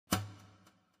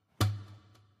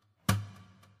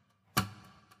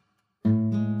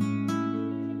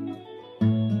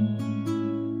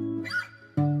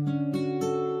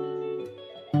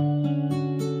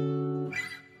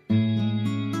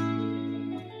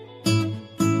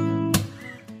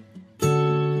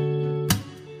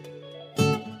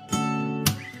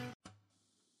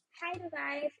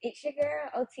guys, it's your girl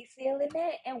OTC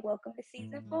Lynette, and welcome to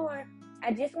season 4.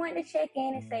 I just wanted to check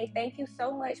in and say thank you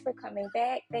so much for coming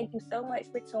back. Thank you so much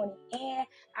for tuning in.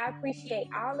 I appreciate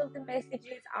all of the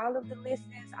messages, all of the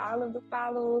listens, all of the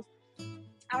follows,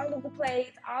 all of the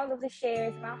plays, all of the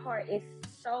shares. My heart is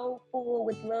so full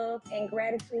with love and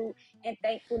gratitude and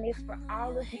thankfulness for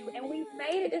all of you. And we've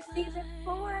made it to season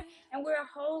 4, and we're a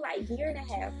whole year and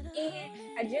a half in.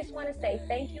 I just want to say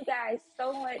thank you guys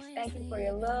so much. Thank you for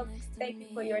your love. Thank you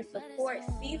for your support.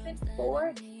 Season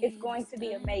 4 is going to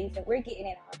be amazing. We're getting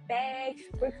in our bag.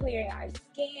 We're clearing our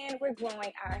skin. We're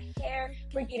growing our hair.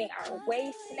 We're getting our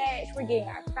waist snatched. We're getting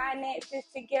our finances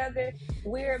together.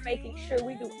 We're making sure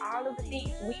we do all of the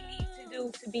things we need to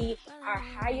do to be our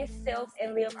highest self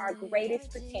and live our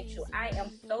greatest potential. I am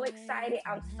so excited.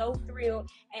 I'm so thrilled.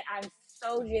 And I'm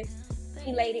so just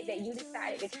elated that you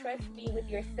decided to trust me with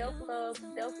your self-love,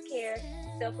 self-care,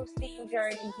 self-esteem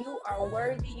journey. You are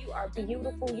worthy. You are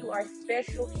beautiful. You are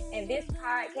special. And this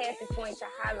podcast is going to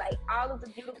highlight all of the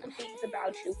beautiful things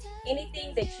about you.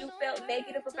 Anything that you felt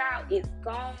negative about is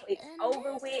gone. It's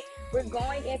over with. We're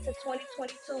going into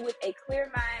 2022 with a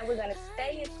clear mind. We're going to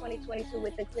stay in 2022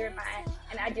 with a clear mind.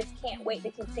 And I just can't wait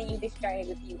to continue this journey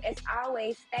with you. As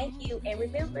always, thank you. And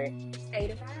remember, stay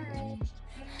divine.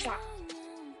 Mwah.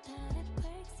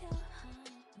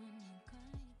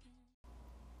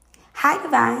 Hi,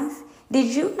 Divines.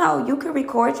 Did you know you can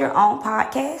record your own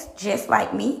podcast just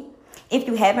like me? If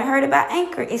you haven't heard about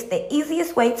Anchor, it's the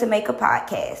easiest way to make a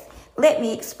podcast. Let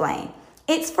me explain.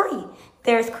 It's free.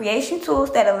 There's creation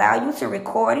tools that allow you to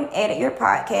record and edit your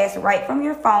podcast right from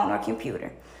your phone or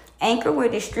computer. Anchor will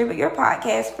distribute your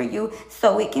podcast for you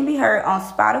so it can be heard on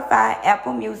Spotify,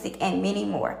 Apple Music, and many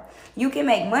more. You can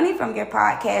make money from your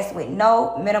podcast with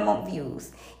no minimum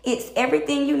views. It's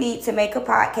everything you need to make a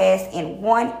podcast in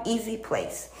one easy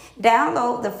place.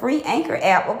 Download the free Anchor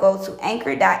app or go to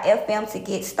anchor.fm to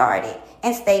get started.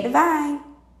 And stay divine.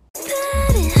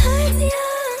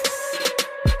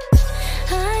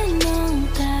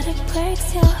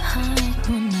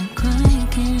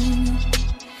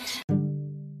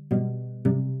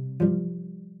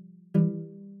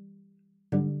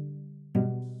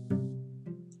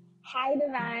 Hi,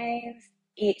 Divines.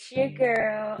 It's your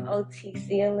girl,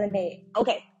 OTC Lynette.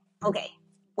 Okay,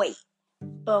 wait.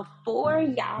 Before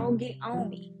y'all get on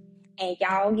me and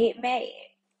y'all get mad,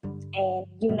 and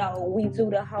we do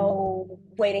the whole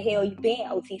 "where the hell you been,"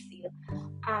 OTC.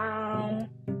 I'm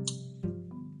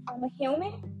a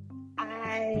human.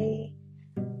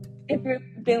 If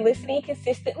you've been listening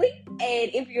consistently,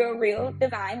 and if you're a real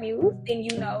divine muse, then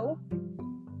you know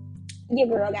your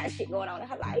girl got shit going on in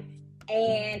her life.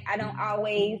 And I don't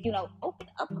always, open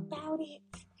up about it.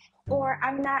 Or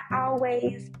I'm not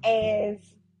always as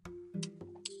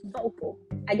vocal.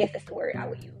 I guess that's the word I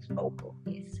would use. Vocal.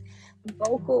 Yes.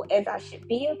 Vocal as I should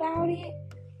be about it.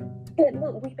 But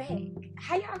look, we back.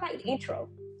 How y'all like the intro?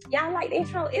 Y'all like the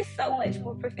intro? It's so much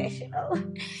more professional.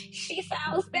 She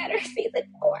sounds better.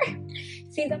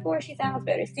 Season 4, she sounds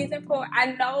better. Season 4,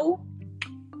 I know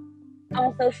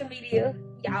on social media,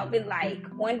 y'all been like,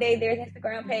 one day there's an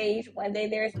Instagram page, one day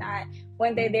there's not,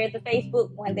 one day there's a Facebook,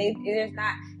 one day there's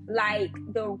not. Like,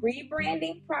 the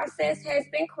rebranding process has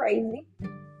been crazy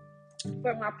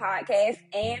for my podcast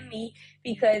and me,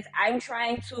 because I'm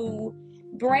trying to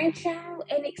branch out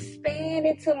and expand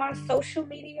into my social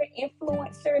media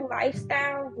influencer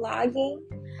lifestyle vlogging.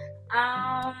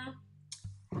 I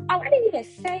didn't even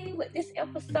say what this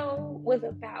episode was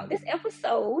about. This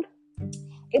episode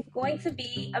is going to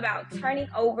be about turning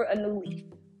over a new leaf.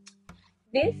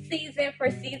 This season,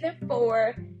 for season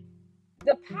 4,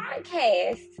 the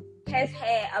podcast has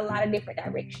had a lot of different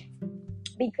directions,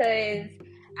 because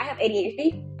I have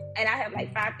ADHD and I have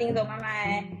 5 things on my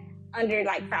mind under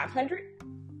 500.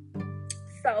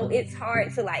 So it's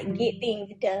hard to get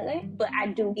things done, but I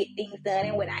do get things done.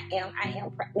 And when I am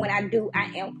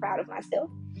proud of myself.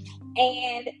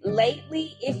 And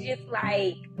lately, it's just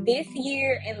this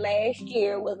year and last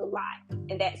year was a lot.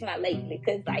 And that's not lately,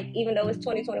 because even though it's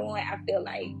 2021, I feel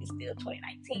like it's still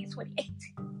 2019,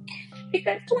 2018.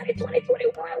 Because 2020,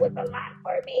 2021 was a lot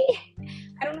for me.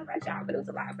 I don't know about y'all, but it was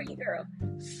a lot for you, girl.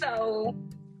 So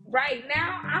right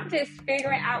now, I'm just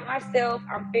figuring out myself.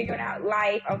 I'm figuring out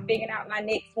life. I'm figuring out my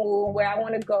next move, where I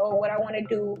want to go, what I want to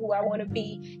do, who I want to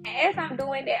be. And as I'm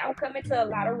doing that, I'm coming to a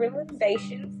lot of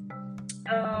realizations.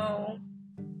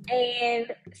 And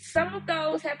some of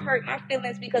those have hurt my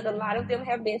feelings, because a lot of them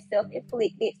have been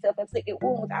self-inflicted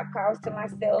wounds I've caused to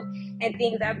myself, and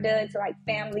things I've done to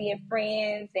family and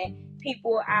friends and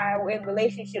people I were in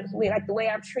relationships with, the way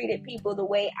I've treated people, the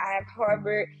way I've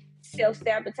harbored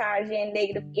self-sabotaging,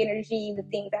 negative energy, the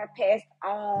things I've passed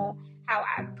on. how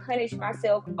I punished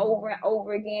myself over and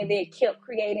over again that kept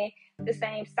creating the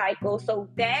same cycle. So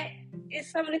that is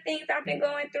some of the things I've been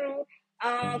going through.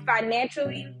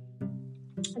 Financially,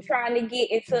 I'm trying to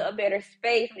get into a better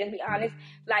space, just be honest,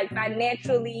 like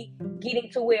financially getting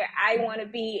to where I want to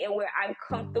be and where I'm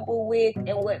comfortable with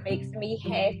and what makes me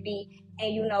happy,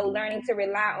 and learning to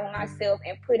rely on myself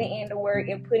and putting in the work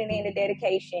and putting in the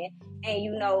dedication,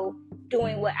 and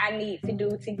doing what I need to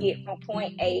do to get from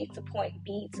point A to point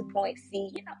B to point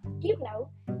C.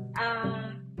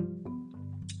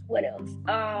 What else?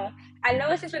 I know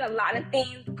it's just been a lot of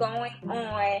things going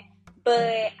on,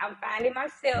 but I'm finding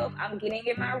myself, I'm getting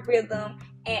in my rhythm,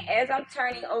 and as I'm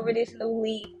turning over this new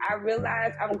leaf, I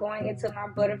realize I'm going into my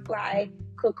butterfly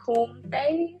cocoon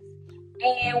phase.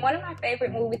 And one of my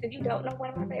favorite movies, if you don't know, one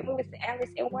of my favorite movies is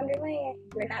Alice in Wonderland.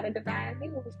 You're not a Divine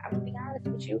Muse. I'm gonna be honest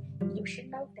with you. You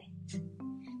should know that.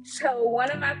 So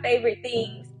one of my favorite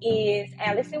things is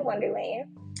Alice in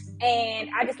Wonderland. And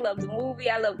I just love the movie.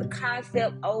 I love the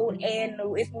concept, old and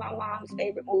new. It's my mom's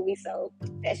favorite movie, so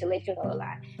that should let you know a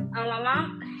lot. My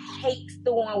mom hates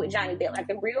the one with Johnny Depp, like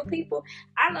the real people.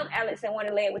 I love Alice in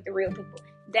Wonderland with the real people.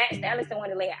 That's the Alice in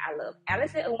Wonderland I love.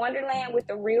 Alice in Wonderland with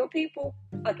the real people,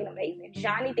 fucking amazing.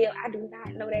 Johnny Depp, I do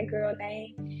not know that girl's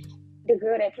name. The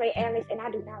girl that played Alice, and I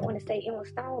do not want to say Emma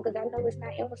Stone because I know it's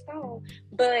not Emma Stone,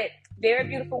 but very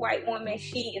beautiful white woman.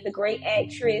 She is a great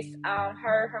actress.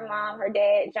 Her mom, her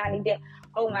dad, Johnny Depp.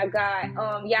 Oh my God.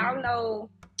 Y'all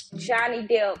know Johnny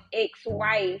Depp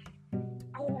ex-wife.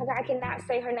 Oh my God, I cannot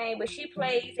say her name, but she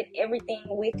plays in everything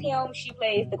with him. She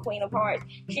plays the Queen of Hearts.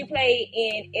 She played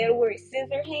in Edward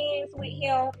Scissorhands with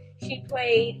him. She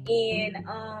played in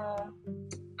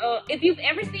if you've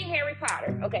ever seen Harry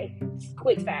Potter, okay,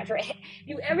 quick sidetrack. If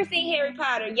you've ever seen Harry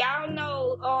Potter, y'all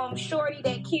know Shorty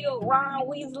that killed Ron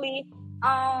Weasley.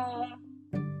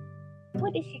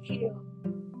 What did she kill?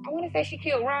 I want to say she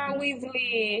killed Ron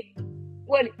Weasley.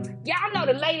 What? Y'all know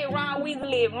the lady Ron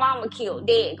Weasley mama killed.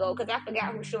 There you go, because I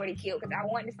forgot who Shorty killed. Because I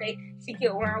wanted to say she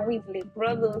killed Ron Weasley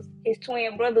brothers, his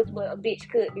twin brothers, but a bitch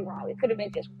could be wrong. It could have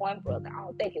been just one brother. I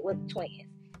don't think it was twins.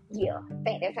 Yeah, I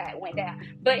think that's how it went down.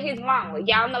 But his mama,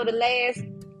 y'all know the last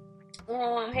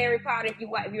Harry Potter. If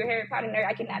you're a Harry Potter nerd,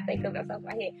 I cannot think of it off the top of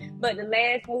my head. But the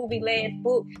last movie, last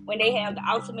book, when they have the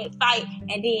ultimate fight,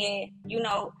 and then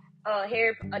not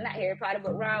Harry Potter,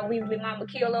 but Ron Weasley mama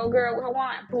kill old girl with her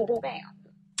wand, boom, boom, bam,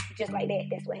 just like that.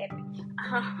 That's what happened.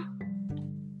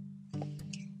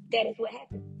 That is what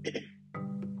happened.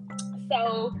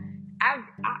 So I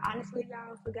honestly,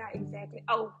 y'all, forgot exactly.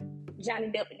 Oh, Johnny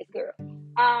Depp and this girl.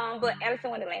 But Alice in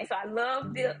Wonderland. So I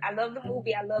love the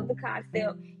movie. I love the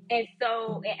concept. And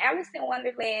so in Alice in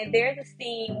Wonderland, there's a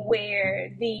scene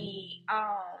where the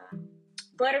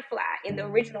butterfly in the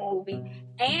original movie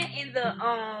and in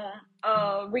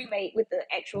the remake with the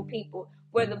actual people,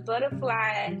 where the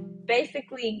butterfly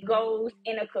basically goes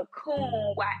in a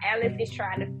cocoon while Alice is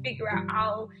trying to figure out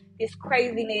all this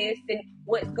craziness and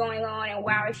what's going on and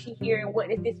why is she here and what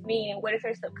does this mean and what is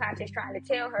her subconscious trying to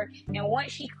tell her. And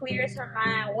once she clears her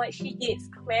mind, once she gets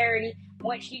clarity,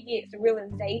 once she gets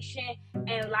realization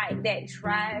and like that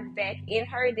drive back in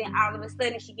her, then all of a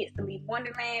sudden she gets to leave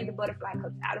Wonderland. The butterfly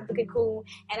comes out of the cocoon,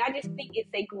 and I just think it's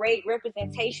a great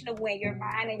representation of when your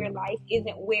mind and your life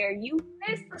isn't where you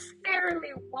necessarily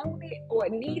want it or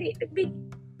need it to be.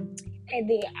 And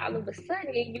then all of a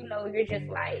sudden, you're just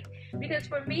like, because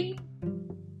for me,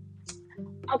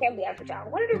 okay, I'll be honest with y'all.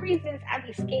 One of the reasons I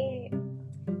be scared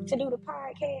to do the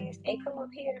podcast and come up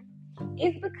here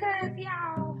is because,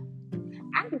 y'all,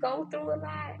 I go through a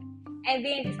lot. And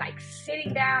then just like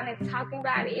sitting down and talking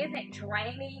about it isn't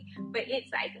draining, but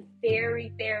it's like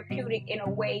very therapeutic in a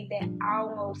way that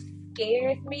almost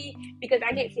scares me, because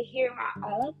I get to hear my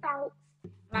own thoughts,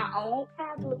 my own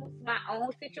problems, my own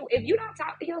situation. If you don't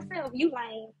talk to yourself, you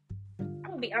lame. I'm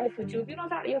gonna be honest with you. If you don't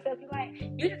talk to yourself, you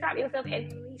lame. You just talk to yourself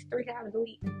at least 3 times a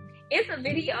week. It's a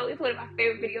video. It's one of my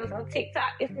favorite videos on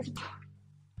TikTok. It's this.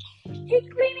 He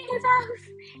cleaning his house,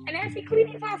 and as he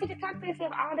cleaning his house, he just talks to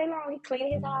himself all day long. He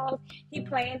cleaning his house. He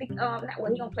playing the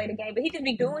he don't play the game, but he just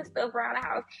be doing stuff around the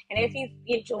house. And as he's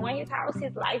enjoying his house,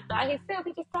 his life by himself,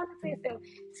 he just talking to himself.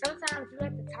 Sometimes you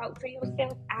have to talk to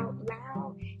yourself out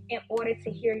loud in order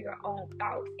to hear your own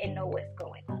thoughts and know what's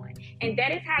going on. And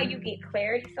that is how you get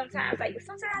clarity. Sometimes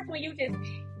when you just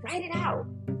write it out,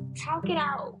 talk it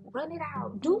out, run it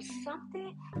out, do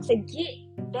something to get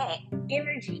that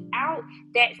energy out,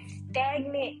 that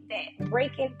stagnant, that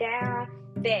breaking down,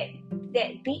 that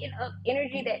beating up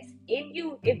energy that's in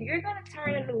you. If you're gonna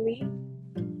turn a new leaf,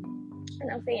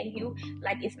 and I'm saying you,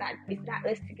 like it's not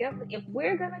us together. If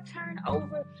we're gonna turn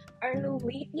over a new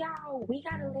leaf, y'all, we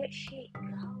gotta let shit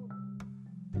go.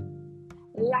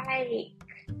 like,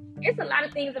 it's a lot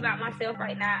of things about myself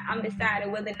right now. I'm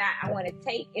deciding whether or not I want to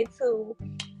take into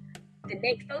the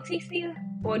next OTC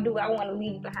or do I want to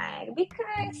leave behind,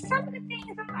 because some of the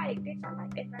things I'm like, bitch, I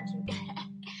like that about you.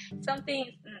 Some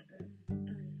things,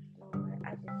 Lord,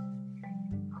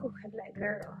 I'm like,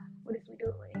 girl, what is we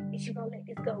doing? Is you gonna let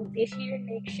this go this year,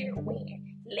 next year,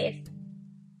 when? Let's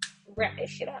wrap this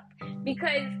shit up,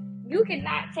 because you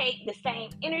cannot take the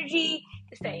same energy,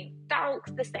 the same thoughts,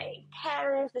 the same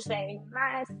patterns, the same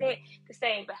mindset, the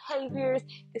same behaviors,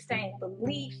 the same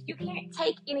beliefs. You can't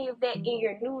take any of that in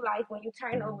your new life when you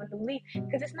turn over a new leaf,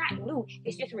 because it's not new.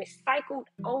 It's just recycled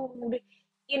old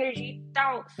energy,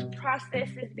 thoughts,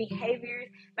 processes, behaviors.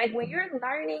 Like when you're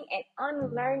learning and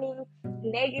unlearning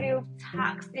negative,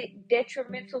 toxic,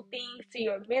 detrimental things to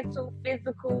your mental,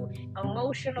 physical,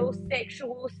 emotional,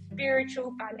 sexual,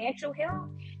 spiritual, financial health,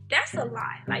 that's a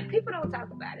lot. Like, people don't talk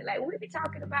about it. Like, we be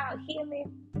talking about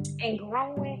healing and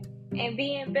growing and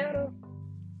being better.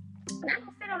 And I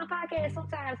don't sit on the podcast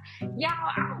sometimes.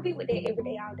 Y'all, I don't be with that every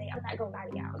day, all day. I'm not gonna lie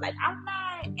to y'all. Like, I'm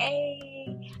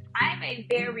a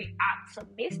very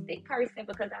optimistic person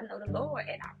because I know the Lord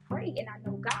and I pray and I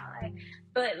know God.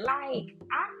 But, like,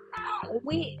 I'm not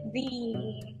with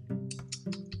the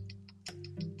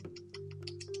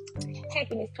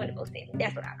happiness 24/7.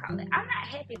 That's what I call it. I'm not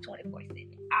happy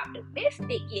 24/7.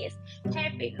 Optimistic, yes.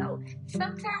 Happy, no.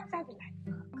 Sometimes I be like,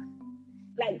 fuck.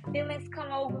 Like, feelings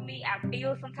come over me. I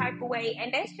feel some type of way,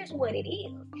 and that's just what it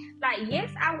is. Like,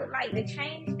 yes, I would like to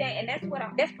change that, and that's part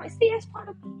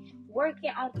of me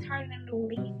working on turning a new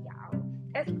leaf, y'all.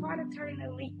 That's part of turning a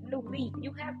new leaf.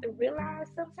 You have to realize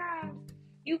sometimes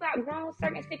you got grown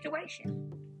certain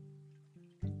situations.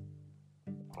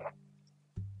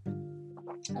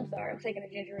 I'm sorry, I'm taking a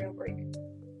ginger ale break.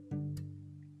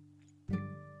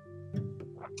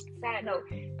 Side note,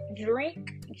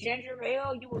 drink ginger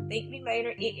ale. You will thank me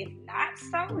later. It is not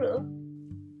soda.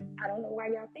 I don't know why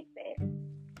y'all think that.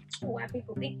 Why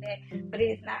people think that, but it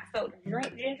is not soda.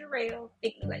 Drink ginger ale.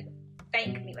 Thank me later.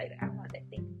 Thank me later. I don't want that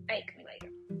thing. Thank me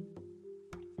later.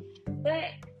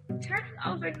 But turning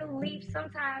over a new leaf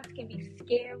sometimes can be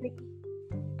scary.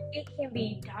 It can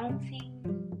be daunting.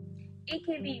 It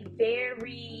can be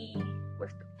very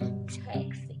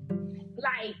taxing.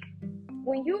 Like,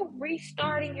 when you're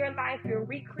restarting your life, you're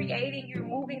recreating, you're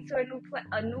moving to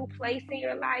a new place in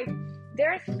your life,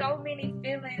 there's so many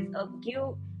feelings of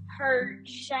guilt, hurt,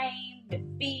 shame,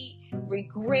 defeat,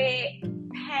 regret,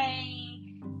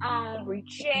 pain,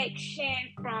 rejection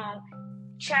from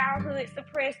childhood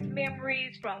suppressed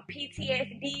memories, from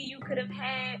PTSD you could have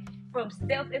had, from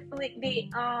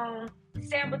self-inflicted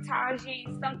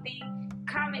sabotaging something,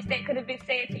 comments that could have been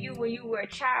said to you when you were a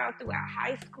child throughout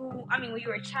high school. When you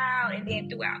were a child and then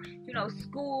throughout,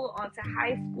 school onto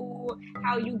high school,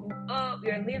 how you grew up,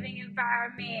 your living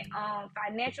environment,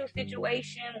 financial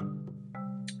situation,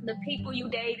 the people you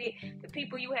dated, the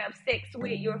people you have sex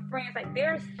with, your friends. Like,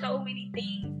 there are so many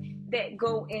things that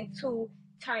go into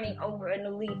turning over a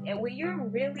new leaf. And when you're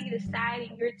really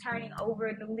deciding you're turning over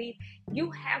a new leaf, you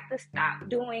have to stop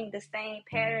doing the same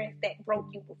patterns that broke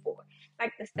you before.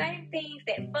 Like, the same things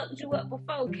that fucked you up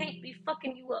before can't be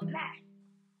fucking you up now.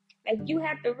 Like, you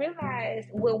have to realize,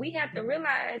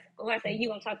 I say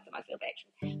you, I'm talking to myself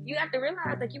actually. You have to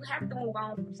realize that you have to move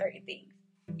on from certain things.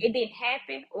 It didn't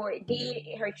happen, or it did.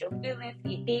 It hurt your feelings.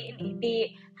 It didn't. It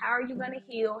did. How are you going to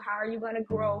heal? How are you going to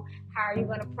grow? How are you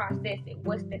going to process it?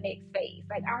 What's the next phase?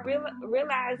 Like, I'm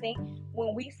realizing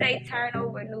when we say turn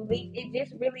over a new leaf, it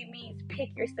just really means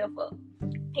pick yourself up.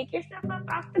 Pick yourself up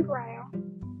off the ground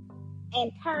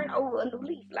and turn over a new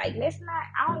leaf. Like,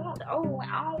 I don't want the old one.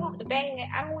 I don't want the bad.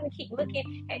 I don't want to keep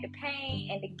looking at the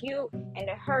pain and the guilt and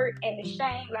the hurt and the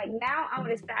shame. Like, now I'm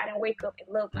going to decide and wake up and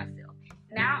love myself.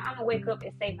 Now I'm going to wake up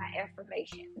and say my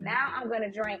affirmations. Now I'm going to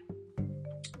drink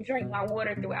my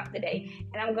water throughout the day,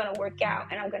 and I'm going to work out,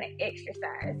 and I'm going to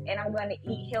exercise, and I'm going to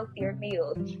eat healthier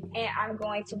meals, and I'm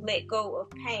going to let go of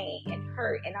pain and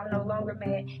hurt, and I'm no longer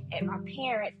mad at my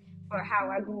parents for how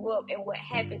I grew up and what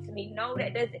happened to me. No,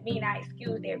 that doesn't mean I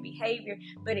excuse their behavior,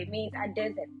 but it means I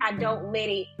don't let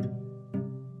it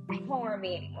harm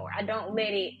me anymore. I don't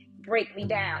let it break me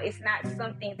down. It's not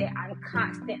something that I'm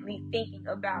constantly thinking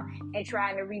about and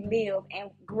trying to relive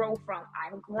and grow from.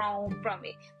 I'm grown from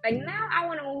it. Like, now I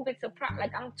want to move into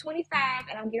like, I'm 25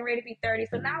 and I'm getting ready to be 30,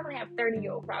 so now I want to have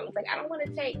 30-year-old problems. Like, I don't want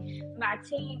to take my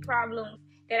teen problems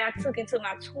that I took into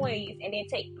my 20s and then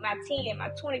take my 10 and my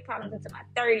 20 problems into my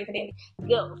 30s, and then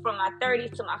go from my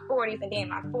 30s to my 40s, and then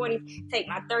my 40s take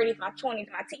my 30s, my 20s,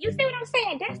 my 10s. You see what I'm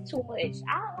saying? That's too much.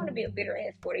 I don't want to be a bitter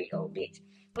ass 40-year-old bitch.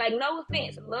 Like, no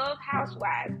offense, love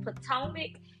Housewives.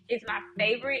 Potomac is my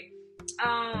favorite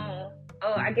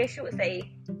I guess you would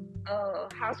say,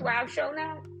 Housewives show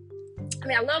now. I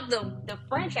mean, I love the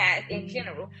franchise in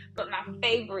general, but my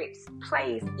favorite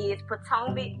place is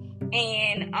Potomac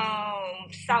and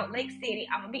Salt Lake City.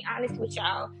 I'm gonna be honest with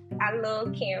y'all. I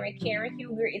love Karen. Karen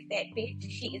Huger is that bitch.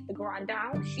 She is the grand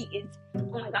dame. She is, oh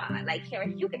my god, like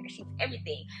Karen Huger. She's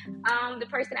everything. The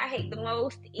person I hate the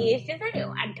most is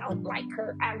Giselle. I don't like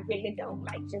her. I really don't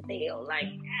like Giselle. Like,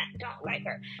 I don't like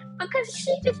her because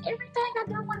she just everything I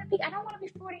don't want to be. I don't want to be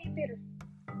 40 and bitter.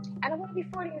 I don't want to be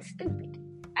 40 and stupid.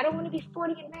 I don't want to be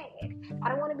 40 and mad. I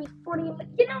don't want to be 40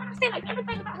 and, you know what I'm saying? Like,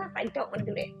 everything about her, like, don't want to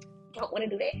do that. Don't want to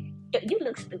do that. You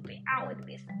look stupid. I don't want to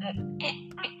do this.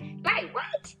 Like,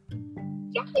 what?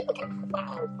 Y'all be looking at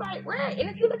Housewives. Like, what? And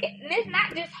if you look at, and it's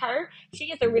not just her.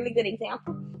 She is a really good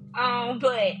example.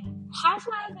 But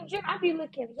Housewives in general, I be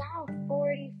looking, y'all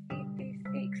 40, 50,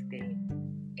 60,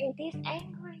 and this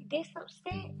angry, this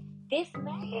upset, this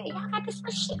mad. Y'all got this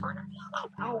much shit going on in your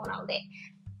life. I don't want all that.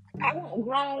 I want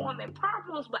grown woman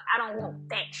problems, but I don't want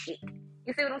that shit.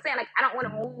 You see what I'm saying? Like, I don't want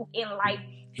to move in life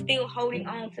still holding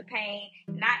on to pain,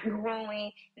 not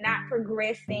growing, not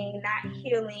progressing, not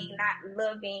healing, not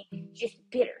loving, just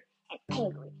bitter and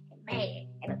angry and mad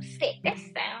and upset. That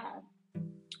sound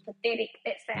pathetic.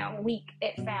 That sound weak.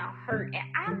 That sound hurt. And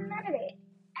I'm none of that.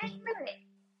 I ain't none of that.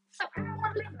 So I don't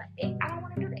want to live like that. I don't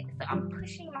want to do that. So I'm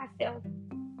pushing myself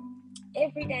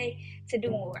every day to do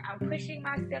more. I'm pushing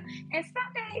myself, and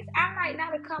some days I might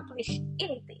not accomplish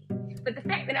anything, but the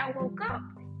fact that I woke up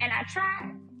and I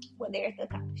tried, well, there's the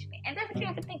accomplishment. And that's what you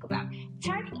have to think about.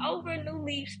 Turning over a new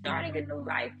leaf, starting a new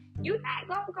life. You're not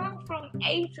gonna go from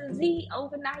A to Z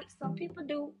overnight. Some people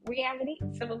do. Reality,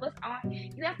 some of us aren't.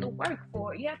 You have to work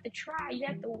for it. You have to try. You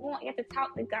have to want. You have to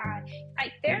talk to God.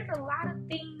 Like, there's a lot of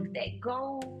things that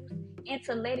goes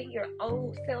into letting your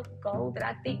old self go that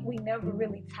I think we never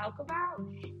really talk about.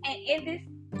 And in this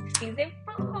season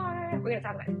 4, we're gonna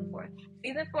talk about season 4.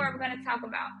 Season 4, we're gonna talk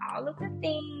about all of the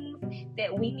things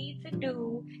that we need to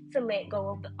do to let go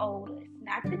of the old us,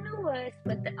 not the new us,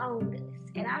 but the old us.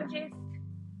 And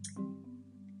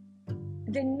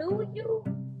the new you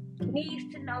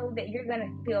needs to know that you're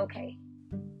gonna be okay.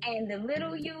 And the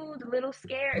little you, the little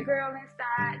scared girl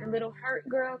inside, the little hurt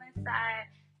girl inside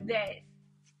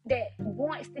that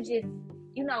wants to just,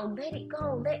 let it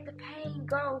go, let the pain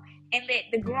go, and let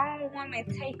the grown woman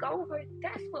take over.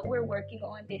 That's what we're working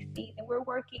on this season. We're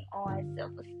working on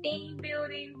self-esteem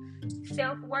building,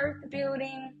 self-worth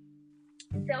building,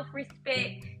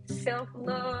 self-respect,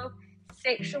 self-love,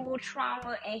 sexual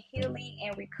trauma and healing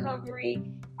and recovery,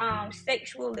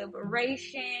 sexual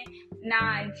liberation,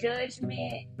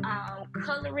 non-judgment,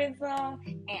 colorism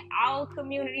in all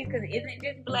communities, because it isn't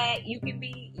just Black. You can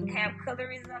have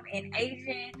colorism in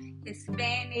Asian,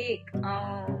 Hispanic,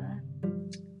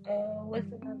 what's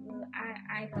another?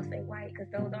 I ain't gonna say white because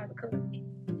those are the colors.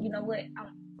 You know what?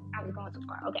 I was going too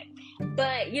far. Okay.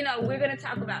 But, we're going to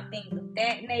talk about things of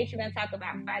that nature. We're going to talk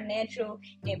about financial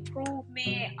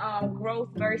improvement, growth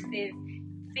versus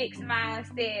fixed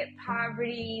mindset,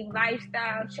 poverty,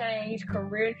 lifestyle change,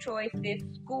 career choices,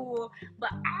 school,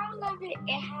 but all of it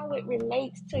and how it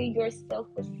relates to your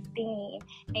self-esteem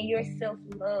and your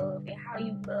self-love and how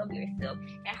you love yourself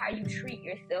and how you treat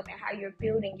yourself and how you're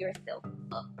building yourself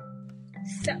up.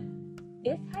 So,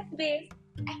 this has been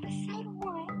episode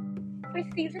 1 for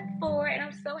season 4, and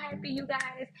I'm so happy you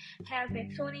guys have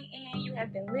been tuning in. You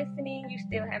have been listening. You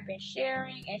still have been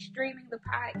sharing and streaming the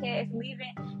podcast,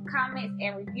 leaving comments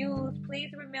and reviews.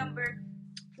 Please remember,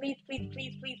 please,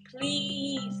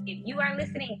 if you are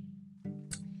listening,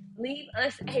 leave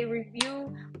us a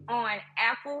review on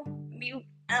Apple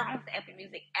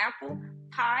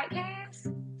Podcasts.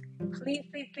 Please.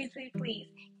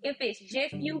 If it's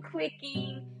just you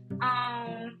clicking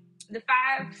the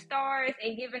 5 stars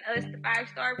and giving us the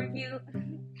 5-star review,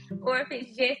 or if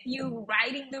it's just you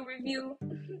writing the review,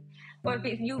 or if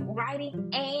it's you writing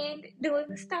and doing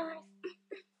the stars,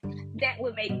 that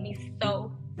would make me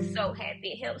so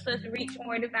happy. It helps us reach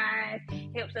more divines,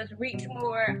 helps us reach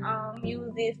more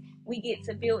muses. We get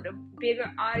to build a bigger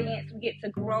audience. We get to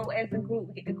grow as a group.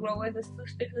 We get to grow as a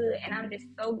sisterhood. And I'm just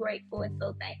so grateful and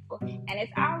so thankful. And as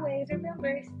always,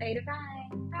 remember, stay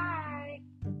divine. Bye.